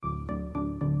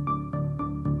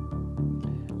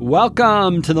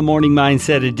Welcome to the Morning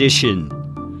Mindset edition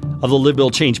of the Live,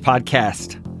 Build, Change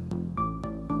podcast.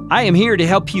 I am here to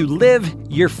help you live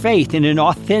your faith in an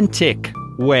authentic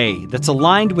way that's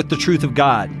aligned with the truth of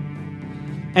God,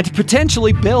 and to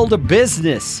potentially build a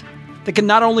business that can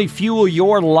not only fuel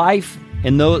your life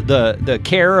and the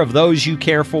care of those you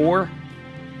care for,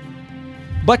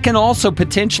 but can also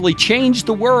potentially change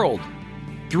the world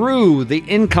through the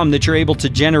income that you're able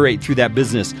to generate through that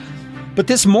business. But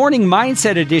this Morning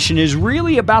Mindset edition is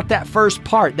really about that first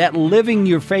part, that living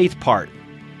your faith part.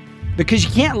 Because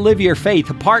you can't live your faith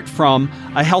apart from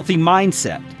a healthy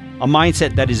mindset, a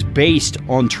mindset that is based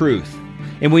on truth.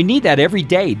 And we need that every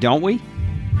day, don't we?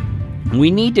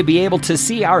 We need to be able to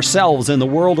see ourselves and the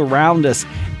world around us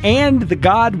and the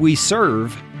God we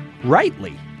serve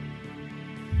rightly.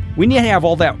 We need to have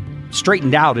all that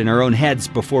straightened out in our own heads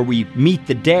before we meet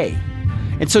the day.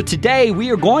 And so today we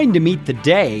are going to meet the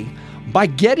day by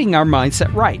getting our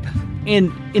mindset right.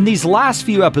 And in these last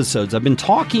few episodes, I've been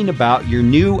talking about your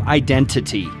new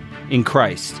identity in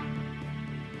Christ.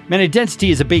 Man,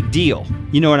 identity is a big deal.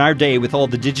 You know, in our day with all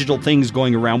the digital things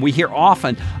going around, we hear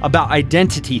often about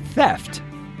identity theft,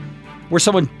 where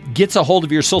someone gets a hold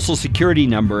of your social security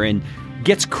number and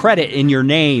gets credit in your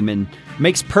name and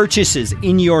makes purchases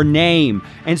in your name.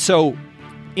 And so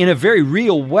in a very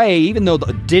real way, even though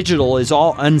the digital is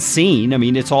all unseen, I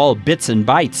mean, it's all bits and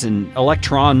bytes and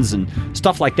electrons and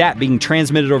stuff like that being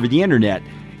transmitted over the internet,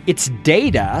 it's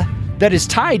data that is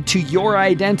tied to your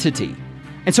identity.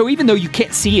 And so even though you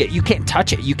can't see it, you can't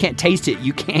touch it, you can't taste it,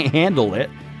 you can't handle it,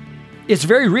 it's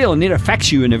very real and it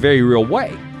affects you in a very real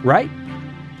way, right?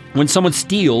 When someone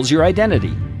steals your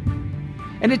identity.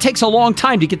 And it takes a long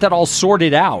time to get that all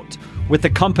sorted out with the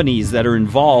companies that are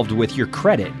involved with your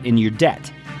credit and your debt.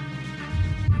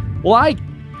 Well, I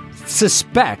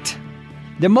suspect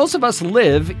that most of us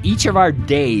live each of our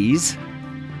days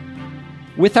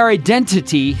with our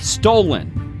identity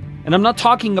stolen. And I'm not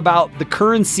talking about the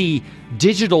currency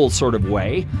digital sort of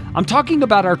way. I'm talking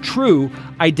about our true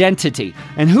identity.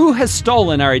 And who has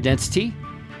stolen our identity?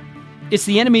 It's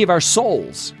the enemy of our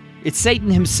souls. It's Satan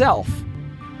himself,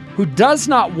 who does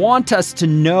not want us to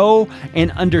know and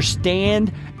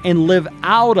understand and live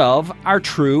out of our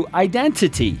true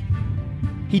identity.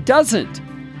 He doesn't.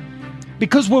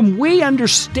 Because when we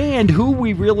understand who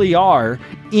we really are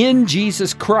in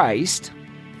Jesus Christ,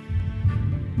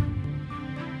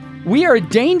 we are a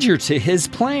danger to his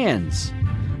plans.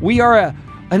 We are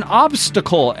an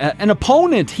obstacle, an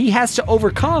opponent he has to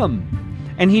overcome.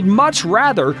 And he'd much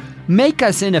rather make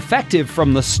us ineffective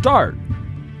from the start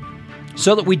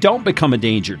so that we don't become a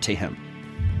danger to him.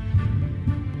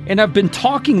 And I've been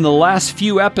talking the last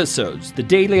few episodes, the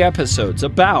daily episodes,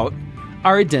 about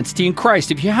our identity in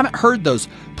Christ. If you haven't heard those,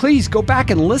 please go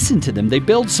back and listen to them. They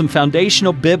build some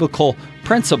foundational biblical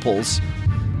principles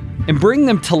and bring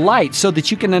them to light so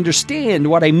that you can understand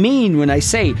what I mean when I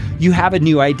say you have a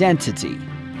new identity.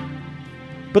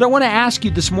 But I want to ask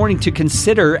you this morning to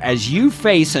consider, as you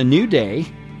face a new day,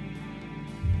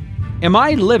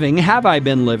 have I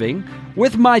been living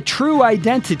with my true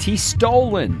identity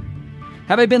stolen?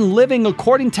 Have I been living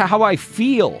according to how I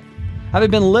feel? Have I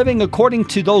been living according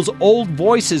to those old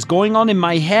voices going on in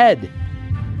my head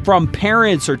from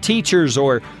parents or teachers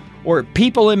or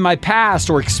people in my past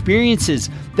or experiences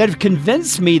that have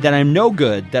convinced me that I'm no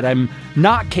good, that I'm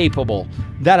not capable,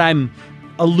 that I'm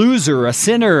a loser, a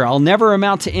sinner, I'll never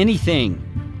amount to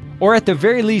anything? Or at the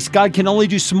very least, God can only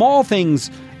do small things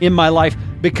in my life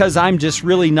because I'm just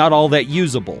really not all that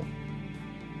usable.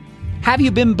 Have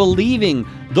you been believing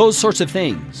those sorts of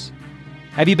things?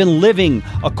 Have you been living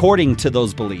according to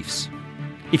those beliefs?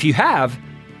 If you have,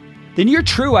 then your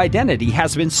true identity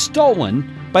has been stolen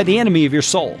by the enemy of your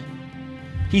soul.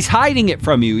 He's hiding it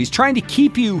from you. He's trying to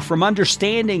keep you from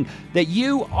understanding that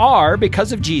you are,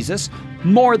 because of Jesus,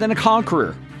 more than a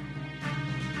conqueror.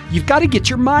 You've got to get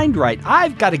your mind right.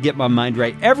 I've got to get my mind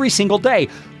right every single day.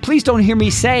 Please don't hear me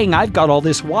saying I've got all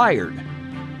this wired.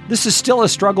 This is still a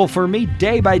struggle for me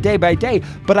day by day by day,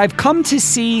 but I've come to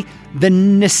see the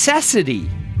necessity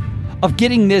of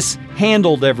getting this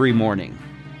handled every morning.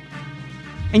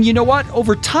 And you know what?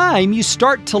 Over time, you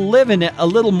start to live in it a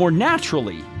little more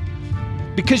naturally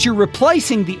because you're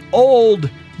replacing the old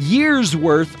years'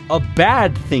 worth of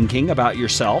bad thinking about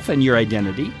yourself and your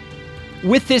identity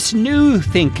with this new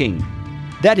thinking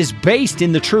that is based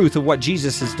in the truth of what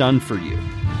Jesus has done for you.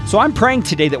 So I'm praying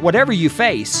today that whatever you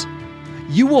face,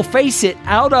 you will face it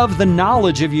out of the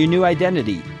knowledge of your new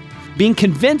identity, being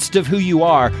convinced of who you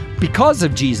are because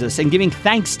of Jesus and giving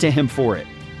thanks to him for it.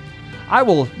 I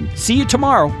will see you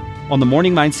tomorrow on the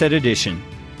Morning Mindset Edition.